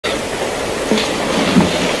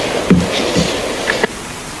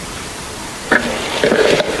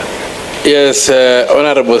Yes,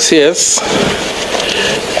 Honorable CS,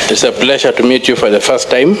 it's a pleasure to meet you for the first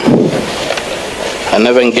time. I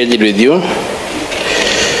never engaged with you.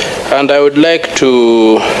 And I would like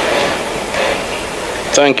to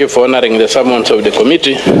thank you for honoring the summons of the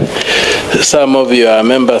committee. Some of your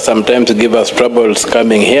members sometimes give us troubles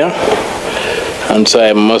coming here, and so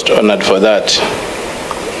I'm most honored for that.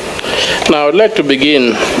 Now, I would like to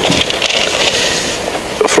begin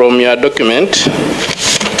from your document,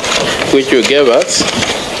 which you gave us.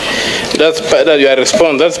 That's your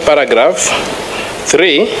response. That's paragraph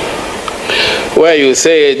 3, where you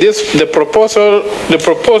say the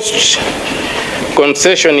proposed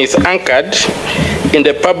concession is anchored in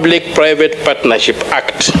the Public-Private Partnership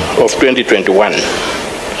Act of 2021.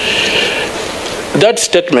 That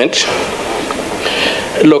statement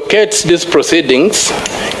locates these proceedings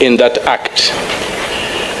in that act.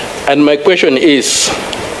 And my question is,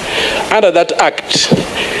 under that act,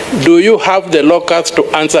 do you have the locus to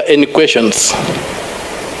answer any questions?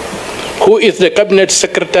 Who is the Cabinet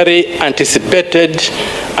Secretary anticipated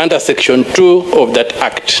under Section 2 of that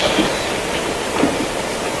act?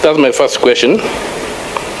 That's my first question.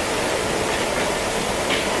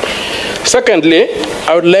 Secondly,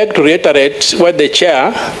 I would like to reiterate what the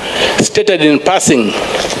chair stated in passing,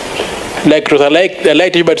 but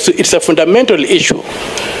it's a fundamental issue,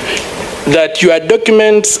 that your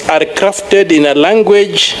documents are crafted in a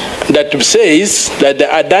language that says that the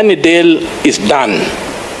Adani deal is done.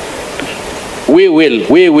 We will,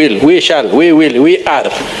 we shall, we will, we are.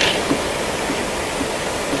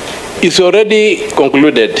 It's already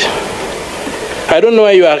concluded. I don't know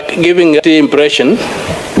why you are giving the impression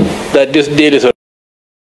that this deal is already.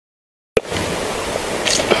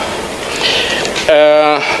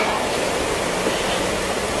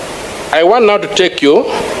 I want now to take you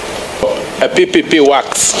a PPP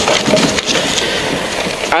works.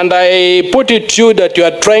 And I put it to you that you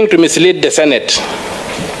are trying to mislead the Senate.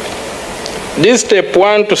 This step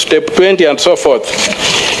 1 to step 20 and so forth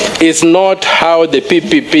is not how the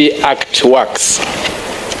PPP Act works.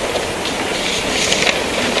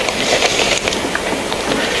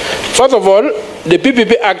 First of all, the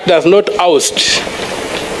PPP Act does not oust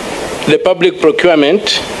the Public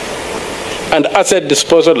Procurement and Asset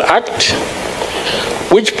Disposal Act,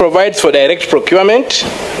 which provides for direct procurement,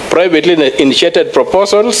 privately initiated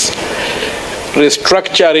proposals,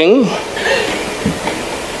 restructuring,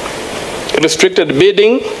 restricted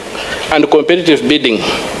bidding, and competitive bidding.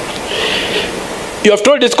 You have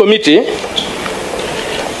told this committee,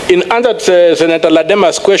 in answer to Senator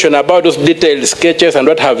Ladema's question about those detailed sketches and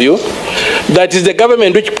what have you, that is the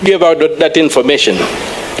government which gave out that information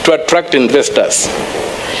to attract investors.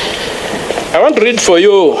 I want to read for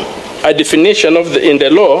you a definition in the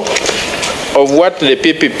law of what the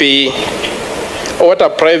PPP, or what a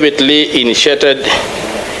privately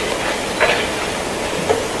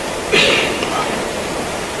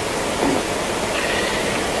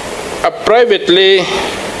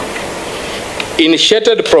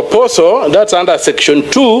initiated proposal, that's under Section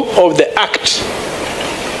 2 of the Act,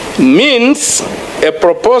 means a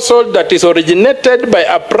proposal that is originated by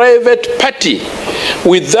a private party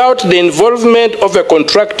without the involvement of a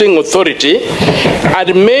contracting authority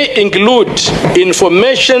and may include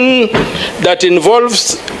information that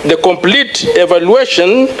involves the complete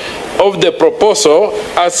evaluation of the proposal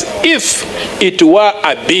as if it were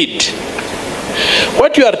a bid.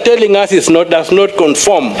 What you are telling us does not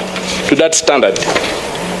conform to that standard.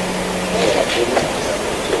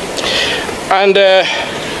 And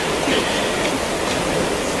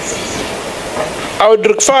I would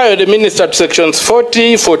refer the Minister to sections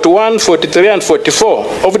 40, 41, 43, and 44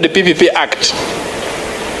 of the PPP Act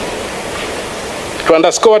to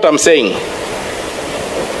underscore what I'm saying.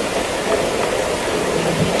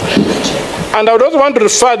 And I would also want to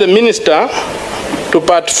refer the Minister to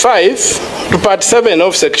Part 7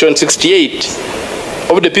 of Section 68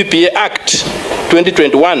 of the PPA Act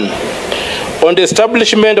 2021 on the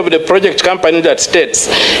establishment of the project company that states.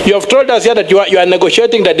 You have told us here that you are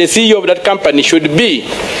negotiating that the CEO of that company should be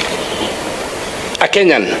a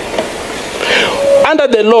Kenyan. Under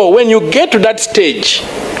the law, when you get to that stage,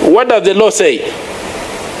 what does the law say?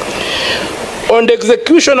 On the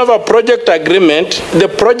execution of a project agreement, the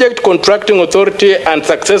project contracting authority and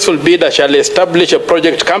successful bidder shall establish a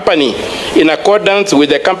project company in accordance with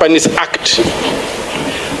the Companies Act.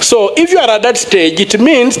 So if you are at that stage, it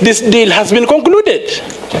means this deal has been concluded,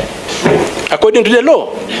 according to the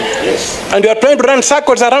law. Yes. And you are trying to run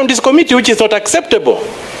circles around this committee, which is not acceptable.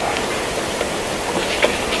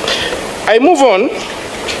 I move on.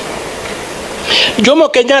 Jomo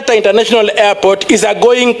Kenyatta International Airport is a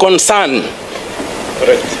going concern.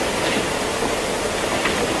 Correct.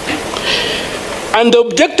 And the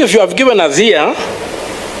objective you have given us here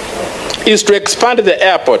is to expand the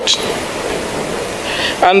airport.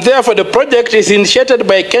 And therefore the project is initiated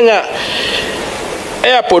by Kenya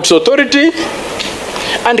Airports Authority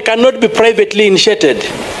and cannot be privately initiated.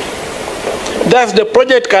 Thus, the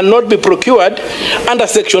project cannot be procured under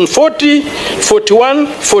Section 40, 41,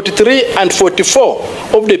 43, and 44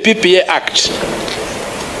 of the PPA Act.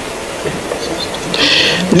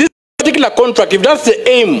 This particular contract, if that's the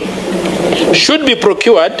aim, should be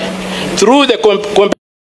procured through the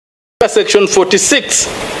Section 46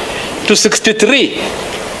 to 63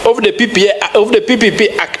 of the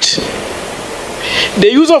PPP Act.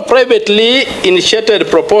 The use of privately initiated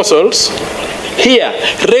proposals here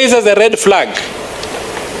raises a red flag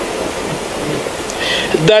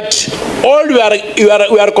that all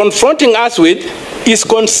you are confronting us with is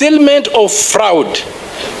concealment of fraud.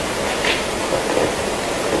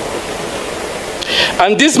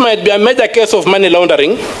 And this might be a major case of money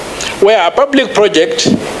laundering, where a public project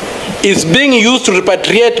is being used to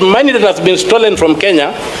repatriate money that has been stolen from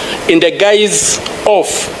Kenya in the guise of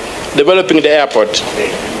developing the airport.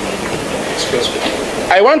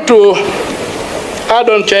 I want to add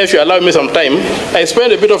on, Chair, if you allow me some time. I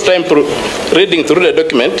spent a bit of time reading through the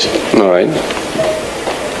document. All right.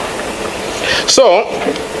 So,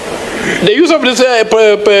 the use of this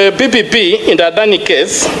PPP in the Adani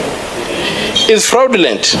case is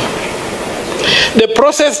fraudulent. The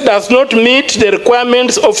process does not meet the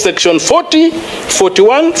requirements of Section 40,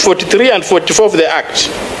 41, 43, and 44 of the Act.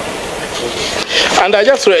 And I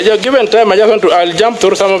just, given time, I'll jump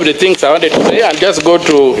through some of the things I wanted to say and just go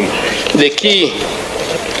to the key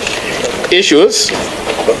issues.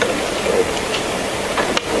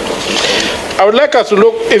 I would like us to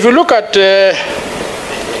look, if you look at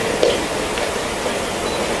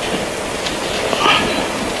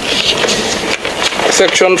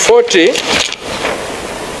Section 40,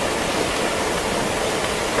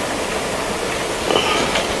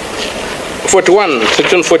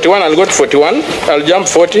 Section 41, I'll go to 41, I'll jump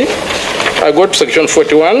 40, I'll go to Section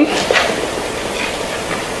 41.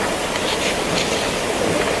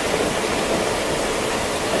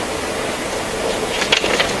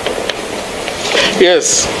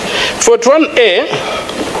 Yes, 41A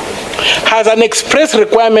has an express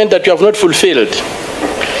requirement that you have not fulfilled.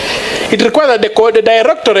 It requires that the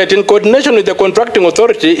directorate, in coordination with the contracting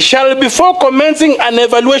authority, shall before commencing an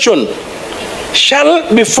evaluation,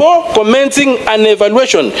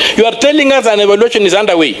 you are telling us an evaluation is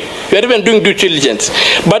underway. You are even doing due diligence.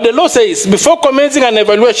 But the law says, before commencing an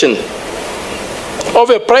evaluation of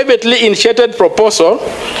a privately initiated proposal,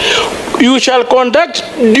 you shall conduct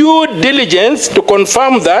due diligence to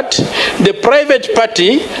confirm that the private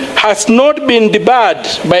party has not been debarred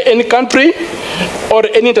by any country or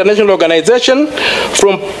any international organization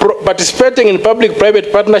from participating in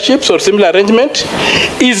public-private partnerships or similar arrangement,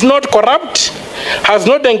 is not corrupt, has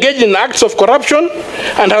not engaged in acts of corruption,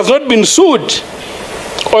 and has not been sued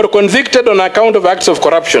or convicted on account of acts of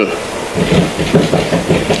corruption.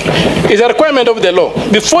 It's a requirement of the law.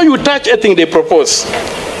 Before you touch anything they propose,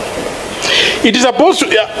 it is supposed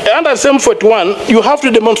to, under SEM 41, you have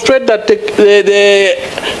to demonstrate that the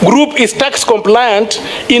group is tax compliant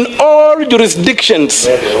in all jurisdictions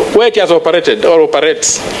where it has operated or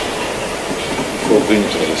operates.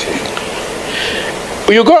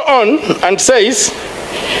 You go on and says,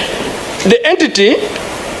 the entity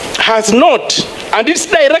has not, and its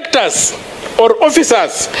directors or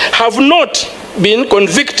officers have not been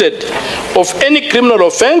convicted of any criminal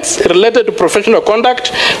offense related to professional conduct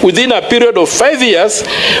within a period of 5 years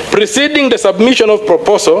preceding the submission of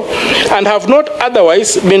proposal, and have not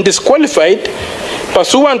otherwise been disqualified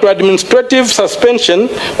pursuant to administrative suspension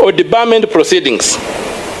or debarment proceedings.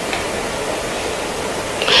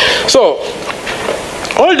 So,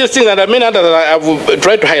 all these things that I mean, I will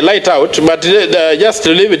try to highlight out, but just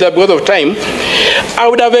to leave it up because of time, I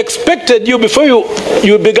would have expected you, before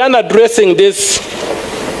you began addressing this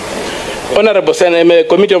Honorable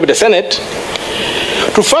Committee of the Senate,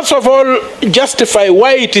 to first of all justify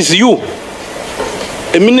why it is you,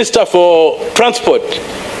 a Minister for Transport,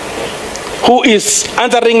 who is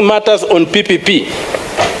answering matters on PPP.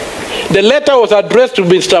 The letter was addressed to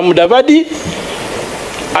Mr. Mudavadi.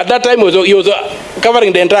 At that time, he was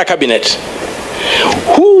covering the entire cabinet.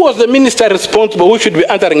 Who was the minister responsible who should be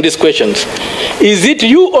answering these questions? Is it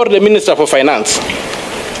you or the Minister for Finance?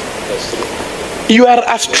 You are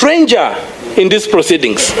a stranger in these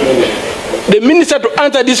proceedings. The minister to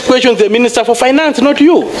answer these questions is the Minister for Finance, not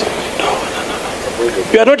you.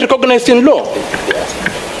 You are not recognized in law.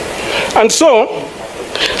 And so,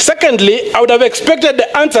 secondly, I would have expected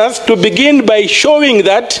the answers to begin by showing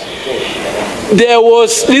that there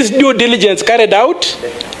was this due diligence carried out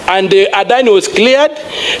and Adani was cleared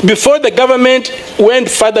before the government went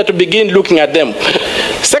further to begin looking at them.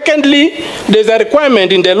 Secondly, there's a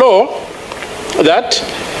requirement in the law that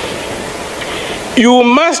you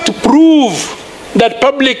must prove that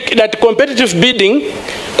competitive bidding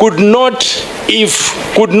could not give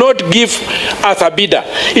us a bidder.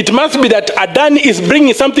 It must be that Adani is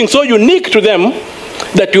bringing something so unique to them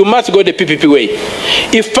that you must go the PPP way.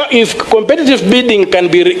 If competitive bidding can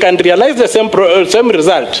realize the same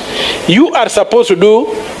result, you are supposed to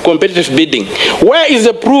do competitive bidding. Where is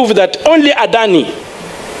the proof that only Adani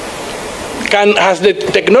has the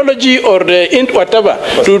technology or the whatever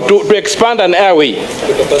to expand an airway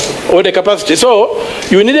or the capacity? So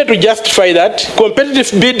you needed to justify that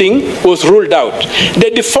competitive bidding was ruled out.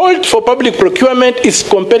 The default for public procurement is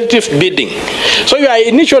competitive bidding. So your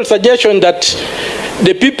initial suggestion that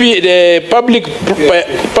the Public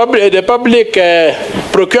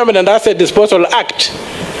Procurement and Asset Disposal Act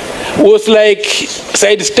was like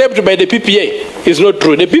sidestepped by the PPA is not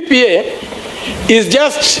true. The PPA is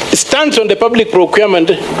just stands on the Public Procurement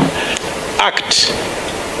Act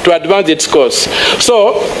to advance its cause.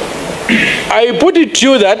 So I put it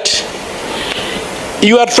to you that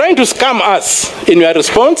you are trying to scam us in your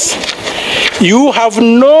response. You have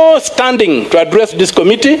no standing to address this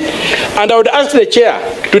committee, and I would ask the chair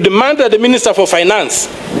to demand that the Minister for Finance,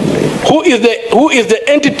 who is the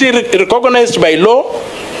entity recognized by law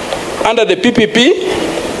under the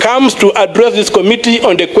PPP, comes to address this committee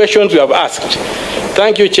on the questions we have asked.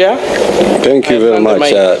 Thank you, Chair. Thank you very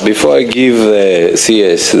much. Before I give the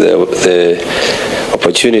CS the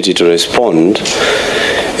opportunity to respond,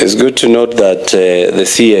 it's good to note that the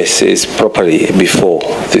CS is properly before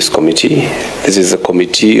this committee. This is a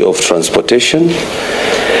committee of transportation.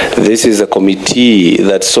 This is a committee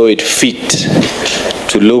that saw it fit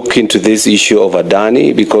to look into this issue of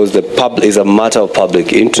Adani because the is a matter of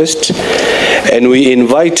public interest. And we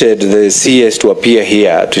invited the CS to appear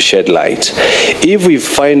here to shed light. If we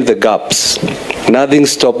find the gaps, nothing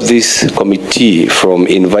stopped this committee from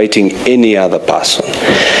inviting any other person.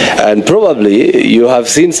 And probably you have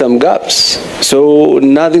seen some gaps. So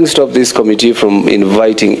nothing stopped this committee from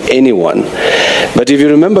inviting anyone. But if you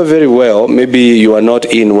remember very well, maybe you are not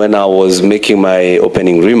in when I was making my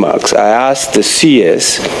opening remarks, I asked the CS,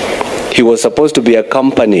 he was supposed to be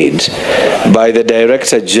accompanied by the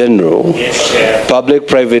Director General,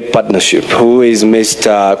 Public-Private Partnership, who is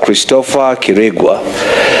Mr. Christopher Kiregwa.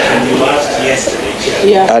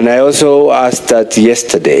 Yeah. And I also asked that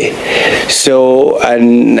yesterday. So,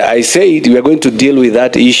 and I said we are going to deal with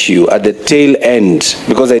that issue at the tail end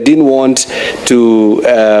because I didn't want to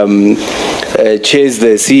chase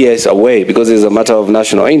the CS away because it's a matter of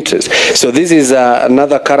national interest. So this is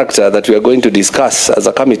another character that we are going to discuss as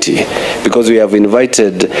a committee because we have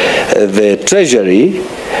invited the Treasury.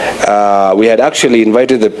 We had actually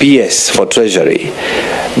invited the PS for Treasury,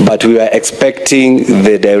 but we were expecting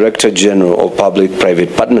the Director General of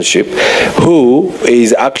Public-Private Partnership, who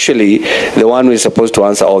is actually the one who is supposed to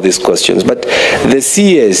answer all these questions. But the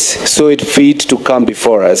CS saw it fit to come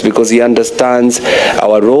before us because he understands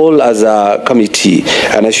our role as a committee,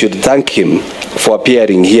 and I should thank him for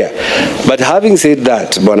appearing here. But having said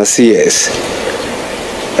that, Bwana CS,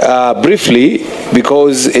 briefly,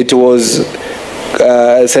 because it was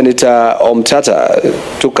Senator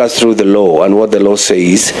Omtatah took us through the law and what the law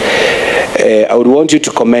says, I would want you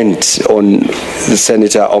to comment on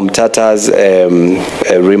Senator Omtatah's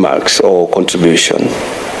remarks or contribution.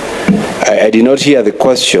 I did not hear the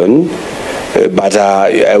question, but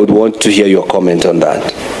I would want to hear your comment on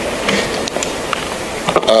that.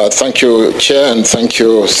 Thank you, Chair, and thank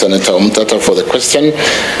you, Senator Omtatah, for the question.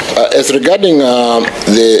 As regarding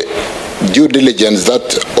the due diligence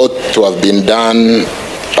that ought to have been done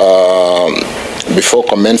before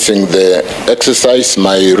commencing the exercise,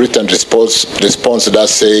 my written response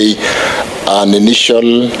does say an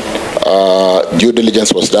initial due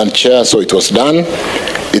diligence was done, Chair, so it was done.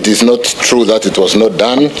 It is not true that it was not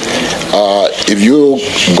done. If you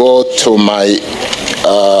go to my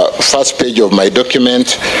first page of my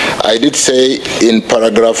document, I did say in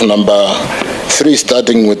paragraph number 3,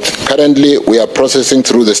 starting with currently we are processing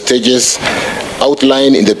through the stages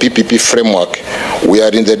outlined in the PPP framework. We are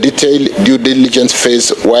in the detailed due diligence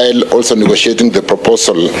phase while also negotiating the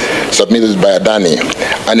proposal submitted by Adani.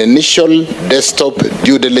 An initial desktop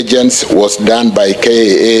due diligence was done by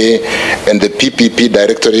KAA and the PPP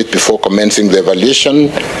Directorate before commencing the evaluation.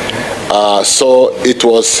 So it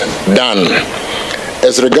was done.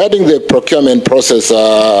 As regarding the procurement process,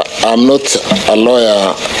 I'm not a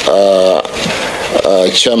lawyer,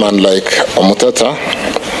 Chairman, like Omtatah.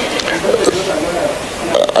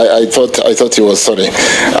 I thought he was sorry.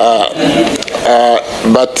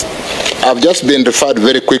 But I've just been referred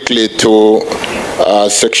very quickly to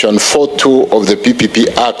Section 4.2 of the PPP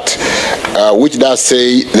Act, which does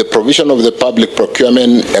say the provision of the Public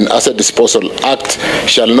Procurement and Asset Disposal Act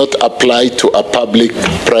shall not apply to a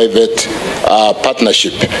public-private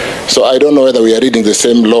partnership. So I don't know whether we are reading the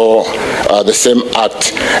same law, the same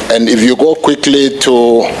act. And if you go quickly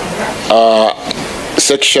to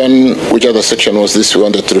section, which other section was this we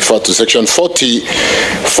wanted to refer to? Section 40,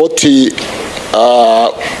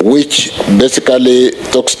 which basically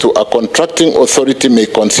talks to a contracting authority may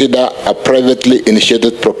consider a privately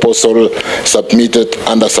initiated proposal submitted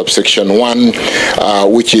under subsection 1,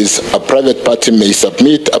 which is a private party may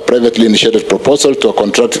submit a privately initiated proposal to a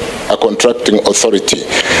contracting authority,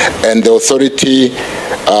 and the authority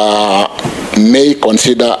may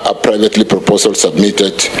consider a privately proposal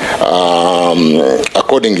submitted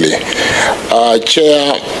accordingly.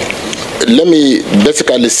 Chair, let me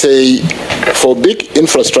basically say, for big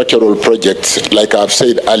infrastructural projects, like I've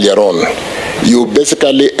said earlier on, you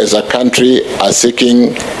basically as a country are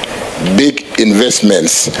seeking big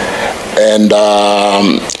investments. And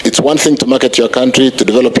it's one thing to market your country, to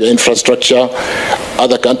develop your infrastructure.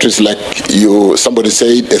 Other countries, like somebody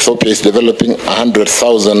said, Ethiopia is developing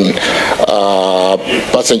 100,000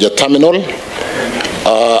 passenger terminal.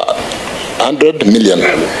 100 million.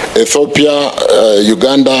 Ethiopia,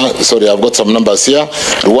 Uganda, sorry, I've got some numbers here.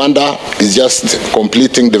 Rwanda is just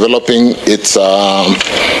developing its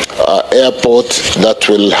airport that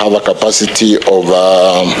will have a capacity of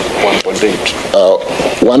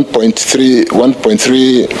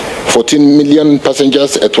 14 million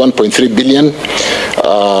passengers at 1.3 billion.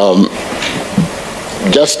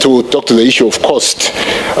 Just to talk to the issue of cost,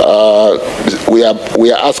 we are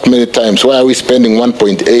asked many times, why are we spending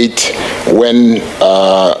 1.8 when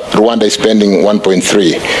Rwanda is spending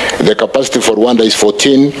 1.3? The capacity for Rwanda is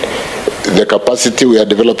 14. The capacity we are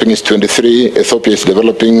developing is 23. Ethiopia is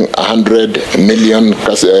developing 100 million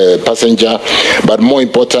passenger. But more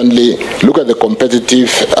importantly, look at the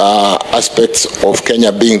competitive aspects of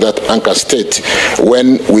Kenya being that anchor state,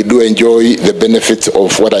 when we do enjoy the benefits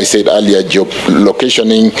of what I said earlier,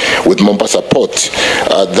 geolocationing with Mombasa Port,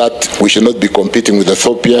 that we should not be competing with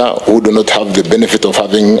Ethiopia, who do not have the benefit of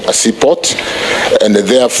having a seaport. And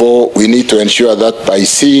therefore, we need to ensure that by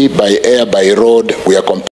sea, by air, by road, we are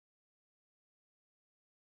competing.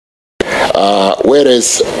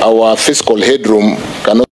 Whereas our fiscal headroom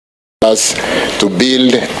cannot allow us to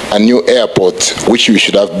build a new airport, which we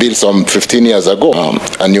should have built some 15 years ago,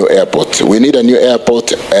 a new airport. We need a new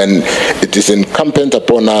airport, and it is incumbent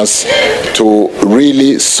upon us to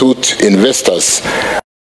really suit investors.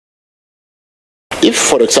 If,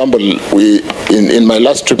 for example, in my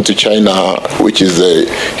last trip to China, which is a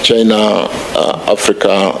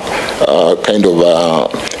China-Africa kind of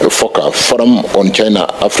FOCA, Forum on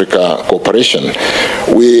China-Africa Cooperation,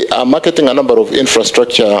 we are marketing a number of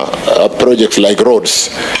infrastructure projects like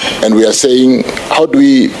roads, and we are saying, how do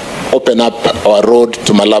we open up our road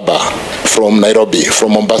to Malaba from Nairobi,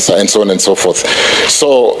 from Mombasa, and so on and so forth?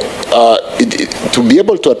 So to be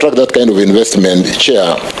able to attract that kind of investment,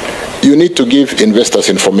 Chair, you need to give investors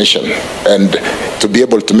information and to be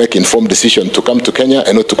able to make informed decision to come to Kenya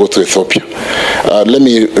and not to go to Ethiopia. Let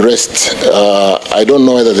me rest. I don't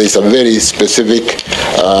know whether there is a very specific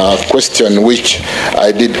question which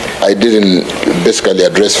I didn't basically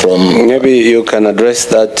address from. Maybe you can address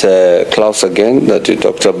that clause again that you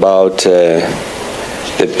talked about. The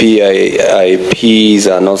PIPs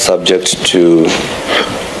are not subject to.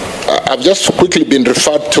 I've just quickly been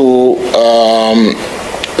referred to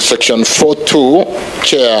Section 4.2,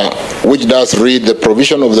 Chair, which does read the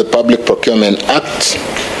provision of the Public Procurement Act,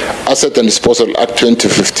 Asset and Disposal Act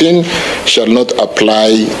 2015 shall not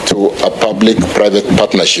apply to a public-private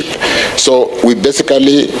partnership. So we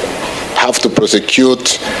basically have to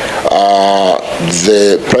prosecute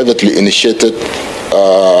the privately initiated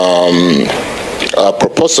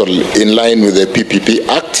proposal in line with the PPP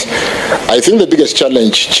Act. I think the biggest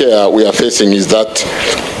challenge, Chair, we are facing is that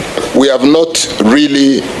we have not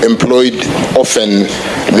really employed often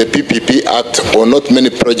the PPP Act, or not many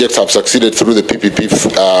projects have succeeded through the PPP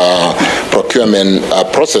procurement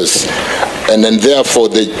process. And then therefore,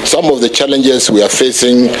 some of the challenges we are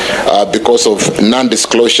facing because of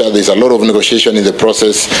non-disclosure, there's a lot of negotiation in the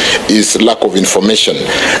process, is lack of information.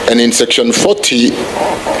 And in Section 42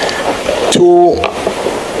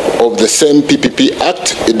 of the same PPP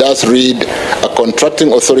Act, it does read, a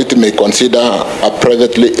contracting authority may consider a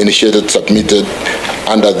privately initiated submitted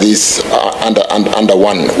under this under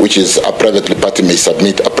one, which is a privately party may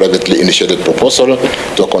submit a privately initiated proposal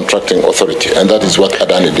to a contracting authority, and that is what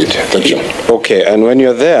Adani did. Thank you. Okay, and when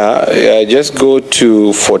you're there, just go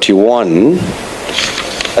to 41.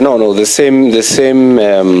 No, the same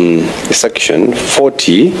section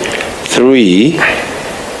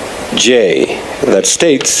 43J that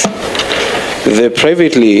states the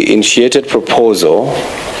privately initiated proposal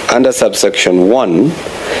under subsection 1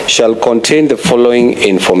 shall contain the following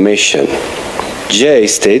information. J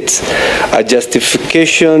states a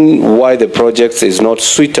justification why the project is not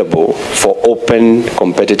suitable for open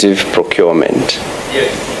competitive procurement.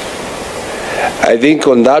 Yes. I think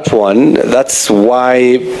on that one, that's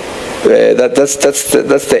why that's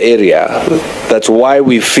the area. That's why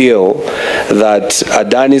we feel that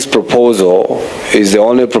Adani's proposal is the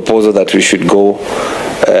only proposal that we should go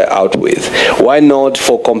out with. Why not,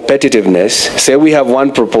 for competitiveness, say we have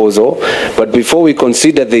one proposal, but before we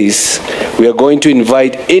consider this, we are going to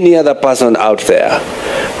invite any other person out there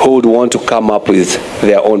who would want to come up with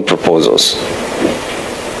their own proposals.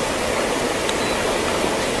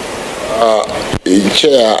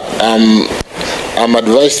 Chair, I'm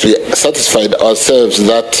advised we satisfied ourselves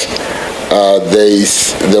that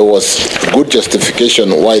there was good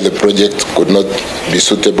justification why the project could not be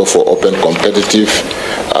suitable for open competitive.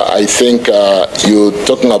 I think you're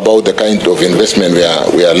talking about the kind of investment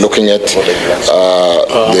we are looking at.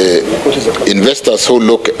 The investors who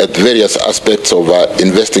look at various aspects of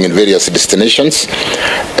investing in various destinations.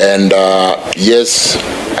 And yes,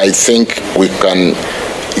 I think we can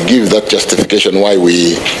give that justification why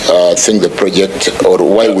we think the project, or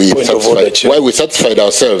why we satisfied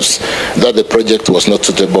ourselves that the project was not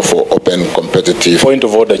suitable for open competitive. Point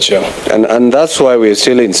of order, Chair. And that's why we're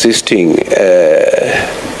still insisting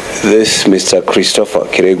this Mr. Christopher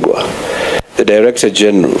Kiregwa, the Director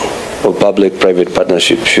General of Public-Private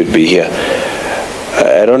Partnership, should be here.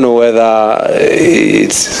 I don't know whether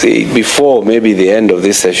it's before maybe the end of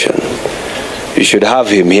this session. You should have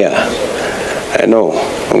him here. I know.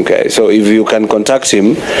 Okay, so if you can contact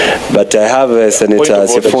him, but I have Senator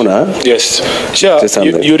Sifuna. Yes. Chair,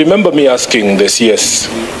 you remember me asking the CS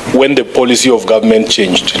when the policy of government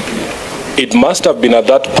changed. It must have been at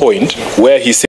that point where he said